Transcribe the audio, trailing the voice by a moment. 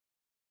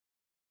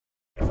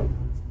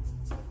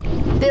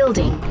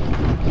Building.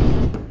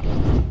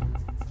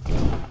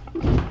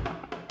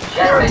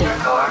 Generator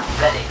core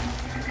ready.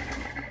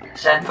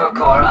 Set for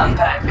core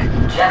unpack.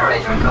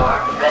 Generator core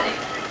ready.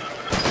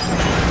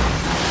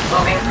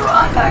 Moving to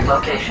unpack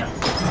location.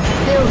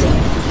 Building.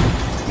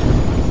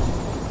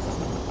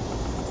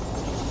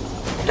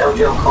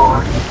 Dojo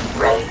core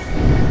ready.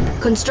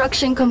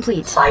 Construction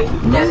complete. Site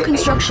New designated.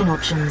 construction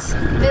options.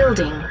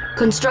 Building.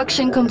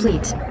 Construction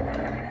complete.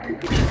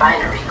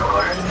 Refinery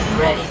core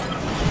ready.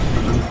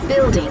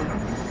 Building.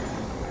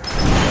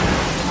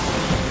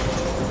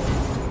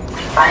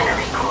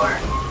 Refinery core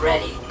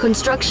ready.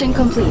 Construction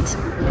complete.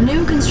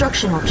 New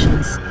construction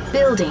options.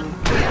 Building.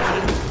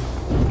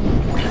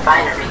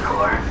 Refinery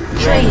core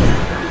ready. Training.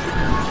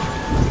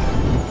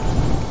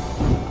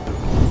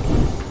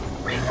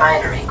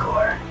 Refinery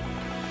core.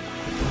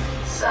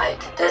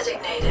 Site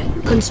designated.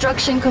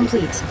 Construction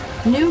complete.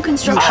 New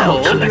construction I'll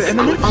options. collect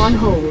the goods. On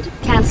hold.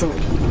 Cancelled.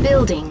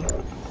 Building.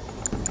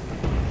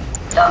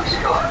 Dump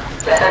store.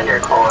 Defender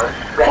core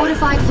ready.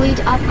 Fortified fleet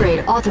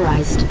upgrade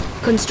authorized.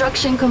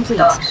 Construction complete.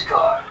 Dump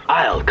store.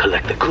 I'll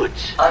collect the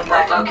goods.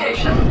 Unpack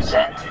location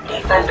set.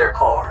 Defender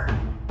core.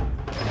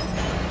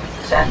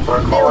 Set for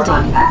core Building.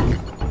 unpack.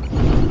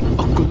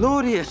 A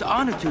glorious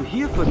honor to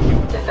hear from you.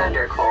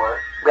 Defender core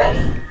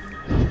ready.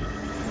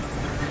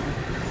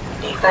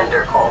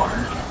 Defender core.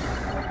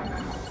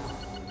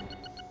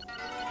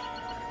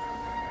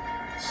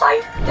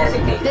 Site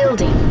designated.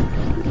 Building.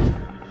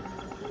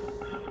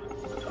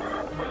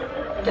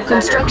 Defender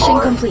Construction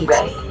core complete.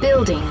 ready.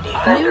 Building.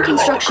 Defender New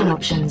construction core.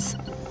 options.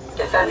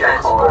 Defender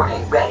core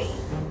ready.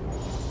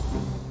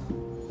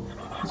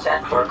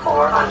 Set for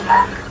core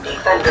unpack.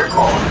 Defender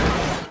core.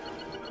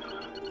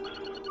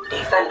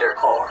 Defender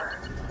core.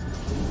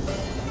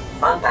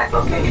 Unpack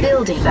location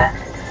Building. set.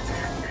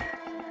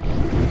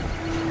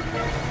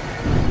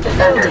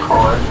 Defender Building.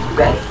 core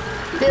ready.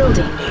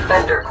 Building.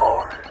 Defender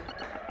core.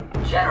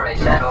 Generate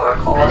set for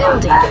core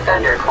Building. unpack.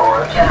 Defender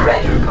core.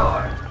 Generator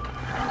core.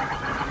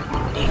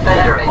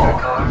 Defender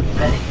core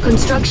ready.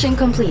 Construction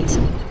complete.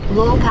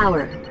 Low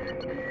power.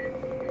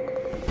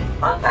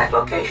 Unpack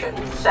location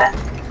set.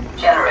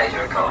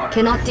 Generator core.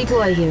 Cannot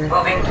deploy here.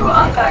 Moving to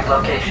unpack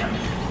location.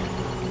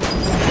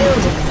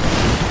 Building.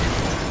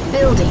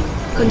 Building.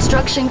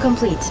 Construction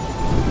complete.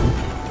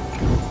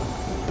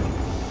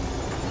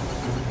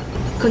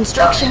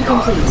 Construction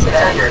complete.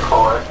 Defender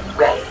core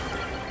ready.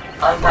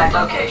 Unpack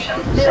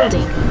location set.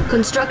 Building.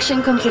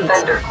 Construction complete.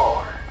 Defender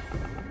core.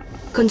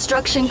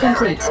 Construction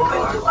complete.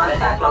 Moving to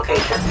unpack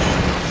location.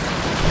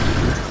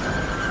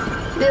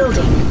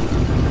 Building.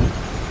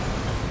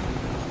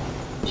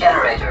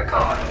 Generator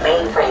core.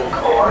 Mainframe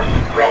core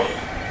ready.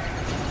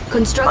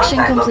 Construction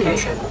Unpack complete.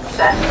 location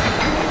set.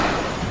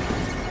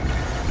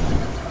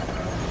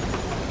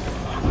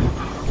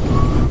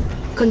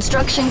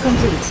 Construction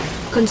complete.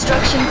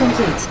 Construction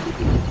complete.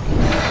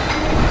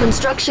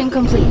 Construction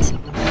complete.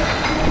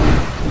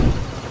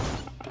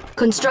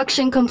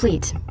 Construction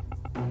complete.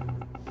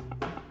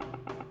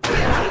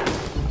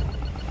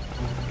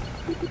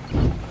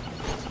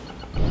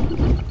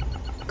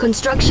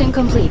 Construction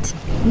complete.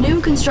 New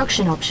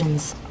construction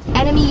options.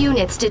 Enemy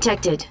units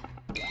detected.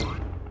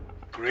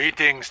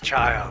 Greetings,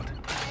 child.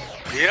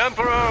 The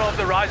Emperor of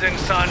the Rising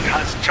Sun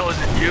has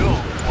chosen you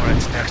for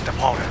its next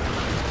opponent.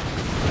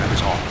 That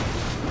is all.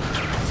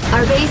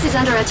 Our base is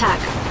under attack.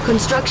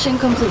 Construction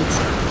complete.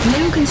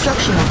 New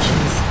construction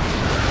options.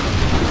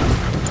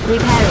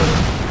 Repairing.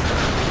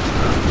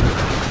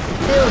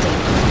 Building.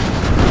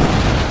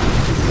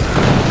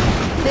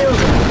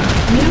 Building.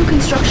 New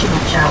construction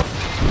options.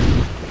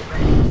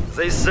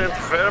 They sent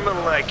vermin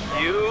like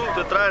you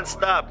to try and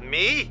stop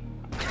me?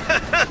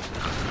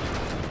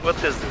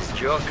 What is this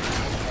joke?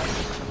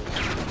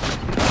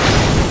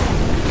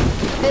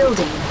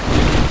 Building.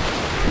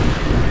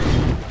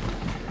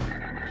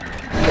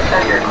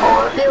 Defender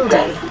core Building.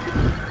 ready.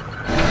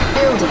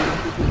 Building.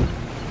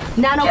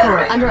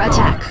 Nanocore under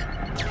attack.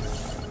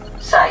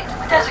 Site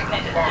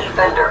designated.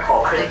 Defender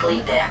core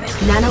critically damaged.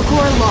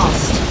 Nanocore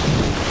lost.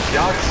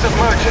 Yard is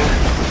submerging.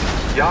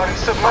 Yard is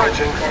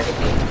submerging.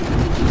 Designated.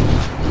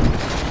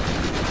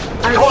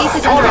 Our base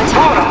is under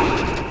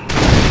attack.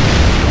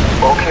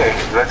 Okay,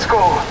 let's go.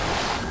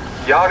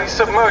 Yard is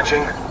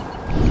submerging.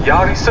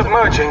 Yard is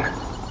submerging.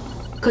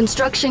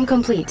 Construction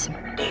complete.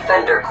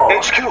 Defender core.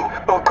 HQ,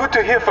 oh, good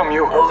to hear from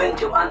you. Moving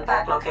to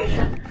unpack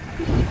location.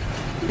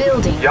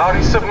 Building. Yard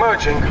is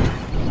submerging.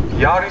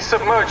 Yard is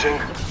submerging.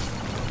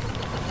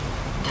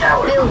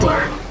 Tower Building.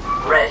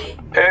 core ready.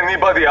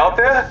 Anybody out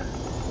there?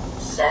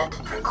 Set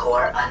for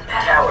core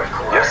unpack. Tower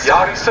core. Yes,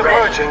 yard is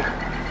submerging.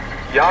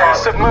 Yard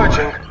is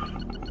submerging.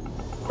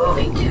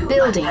 Moving to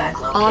Building. unpack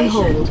location. On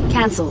hold.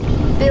 Cancelled.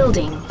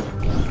 Building.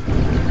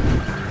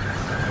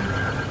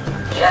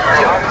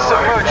 Generator Yard is core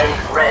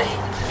submerging.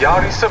 ready.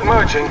 Yard is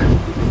submerging.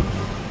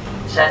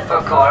 Set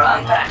for core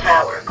unpack.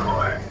 Tower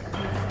core.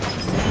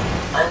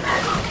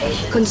 Unpack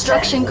location.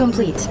 Construction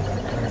complete.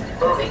 set.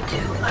 Moving to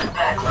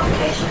unpack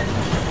location.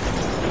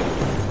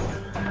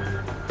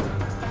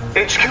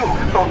 HQ,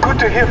 oh, good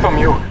to hear from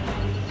you.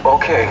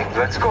 Okay,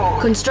 let's go.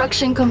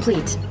 Construction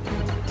complete.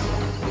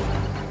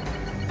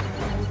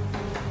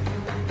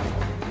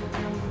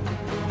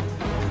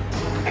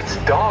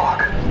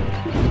 dark.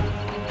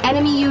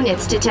 Enemy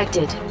units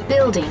detected.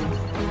 Building.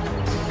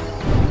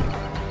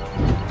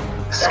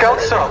 Scout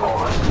sub.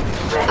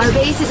 Our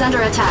base is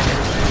under attack.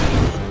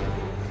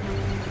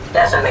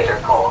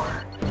 Decimator core.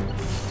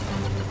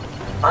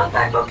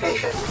 Unpack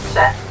location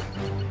set.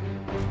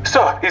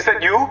 Sir, is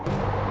that you?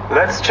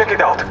 Let's check it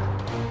out.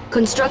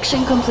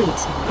 Construction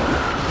complete.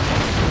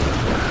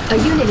 A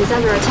unit is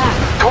under attack.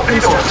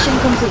 Torpedoes. Construction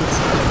complete.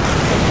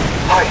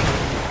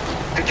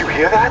 Hi. Did you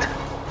hear that?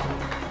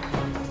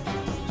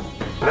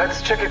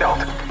 Let's check it out.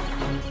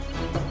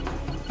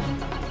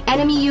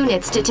 Enemy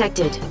units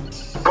detected.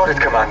 Got it,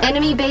 Command.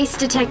 Enemy base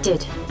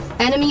detected.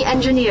 Enemy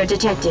engineer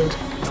detected.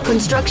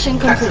 Construction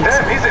complete. That's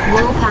them, isn't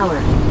it? Low power.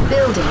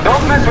 Building.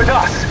 Don't mess with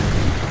us.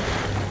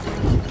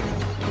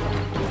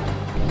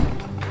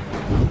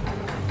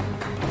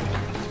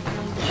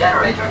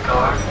 Generator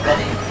core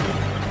ready.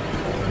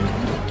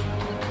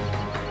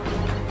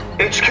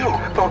 HQ,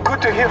 oh,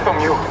 good to hear from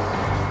you.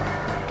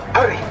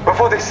 Hurry,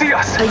 before they see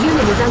us. A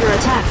unit is under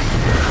attack.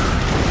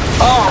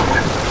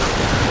 Armed.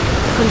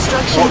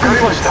 Construction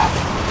complete. Wakarimashita.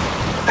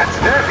 That's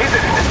them,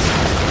 isn't it?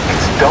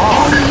 It's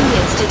dark. Enemy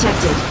units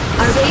detected.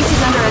 Our base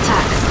is under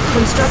attack.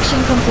 Construction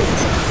complete.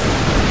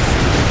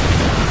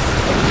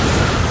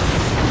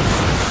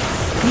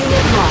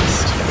 Unit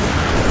lost.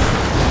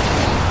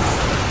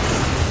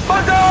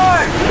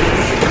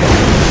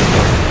 Bandai!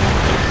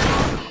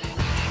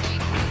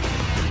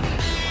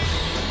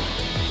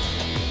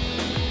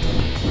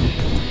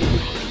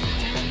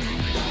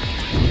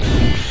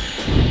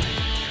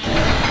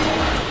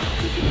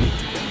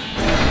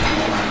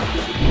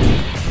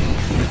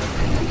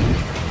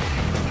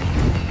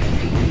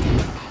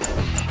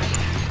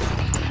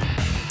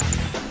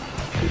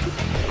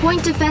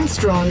 Point defense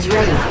drones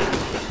ready.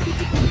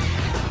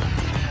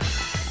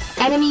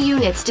 Enemy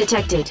units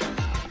detected.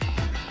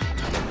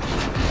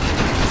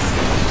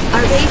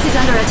 Our base is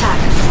under attack.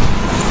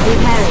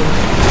 Repairing.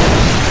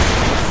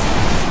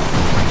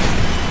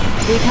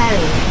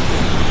 Repairing.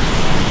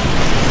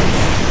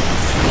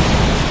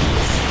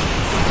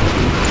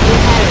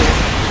 Repairing.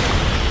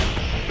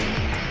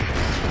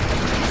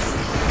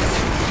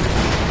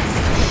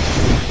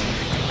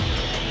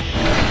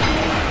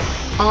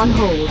 On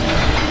hold.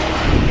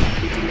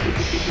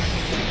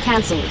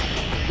 Cancelled.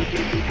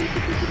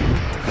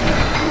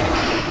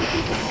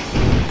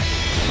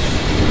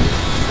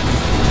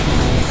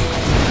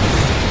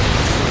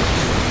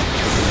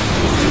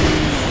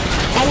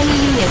 Enemy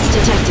units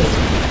detected.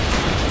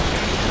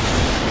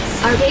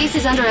 Our base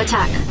is under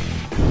attack.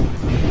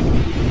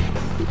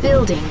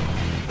 Building.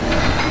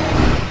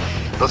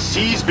 The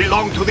seas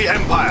belong to the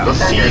Empire. The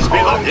seas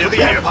belong to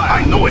the Empire.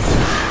 I know it.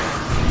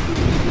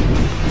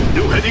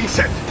 New heading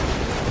set.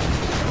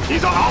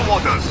 These are our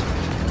orders.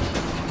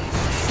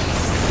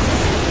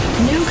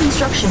 New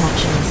construction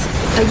options.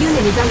 A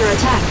unit is under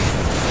attack.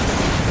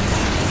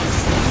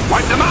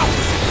 Wipe them out!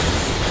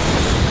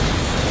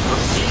 The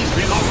seas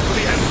belong to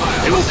the Empire.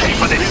 They will pay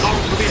for this.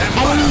 Belong to the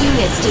Empire. Enemy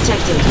units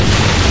detected.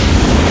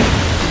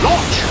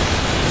 Launch!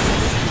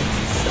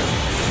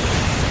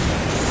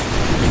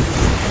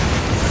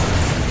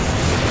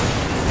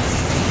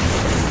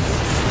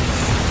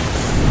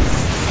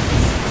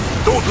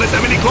 Don't let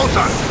them any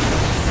closer!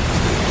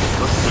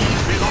 The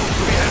seas belong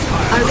to the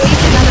Empire. Our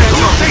base is under To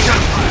your attack. station!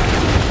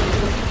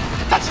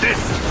 That's it!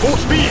 Full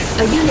speed!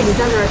 A unit is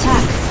under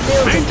attack.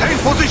 Building. Maintain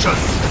position!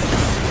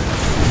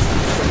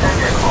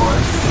 Defender core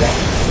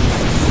ready.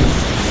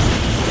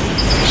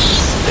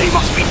 They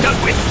must be dealt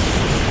with!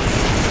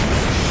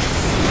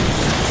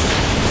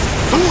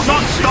 Do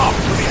not stop!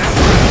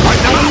 Fight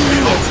them out! Enemy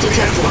units To the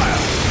detected. Empire.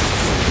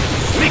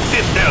 Make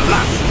this their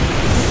last!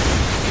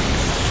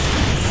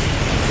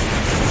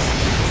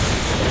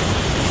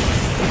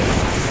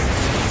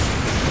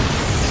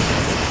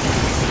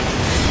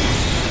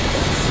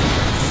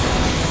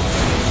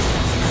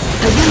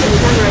 A unit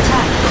is under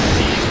attack. The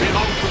seas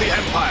belong to the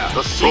Empire.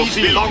 The seas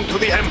belong to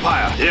the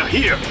Empire. They're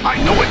here. I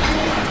know it.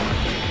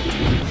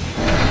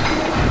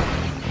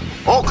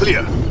 All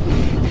clear.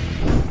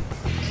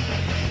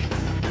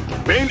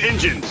 Main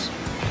engines.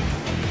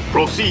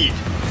 Proceed.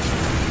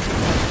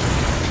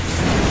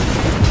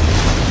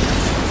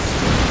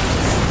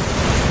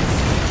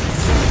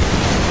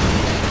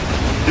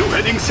 New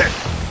heading set.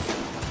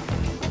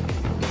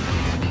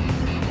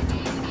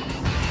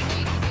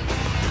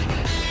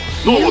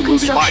 No New one will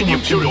defy construction the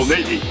Imperial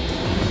options. Navy.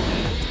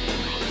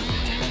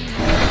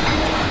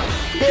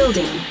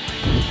 Building.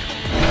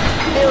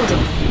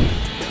 Building.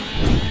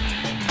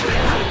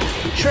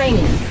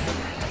 Training.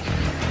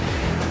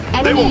 They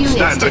Enemy won't units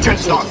stand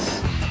against detected.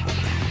 us.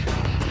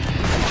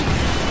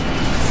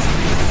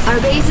 Our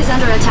base is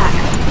under attack.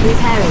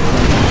 Repairing.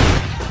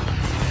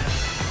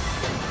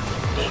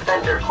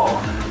 Defender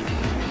core.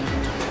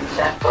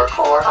 Set for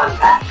core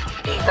unpack.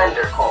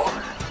 Defender core.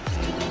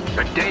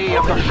 The day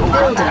of the Shogun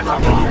Building. has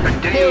arrived.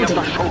 The day of Building.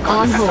 the Shogun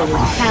On has hold.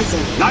 arrived.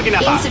 Cancelled.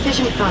 Naginata.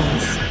 Insufficient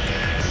funds.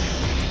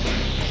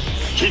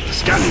 Keep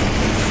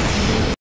scanning.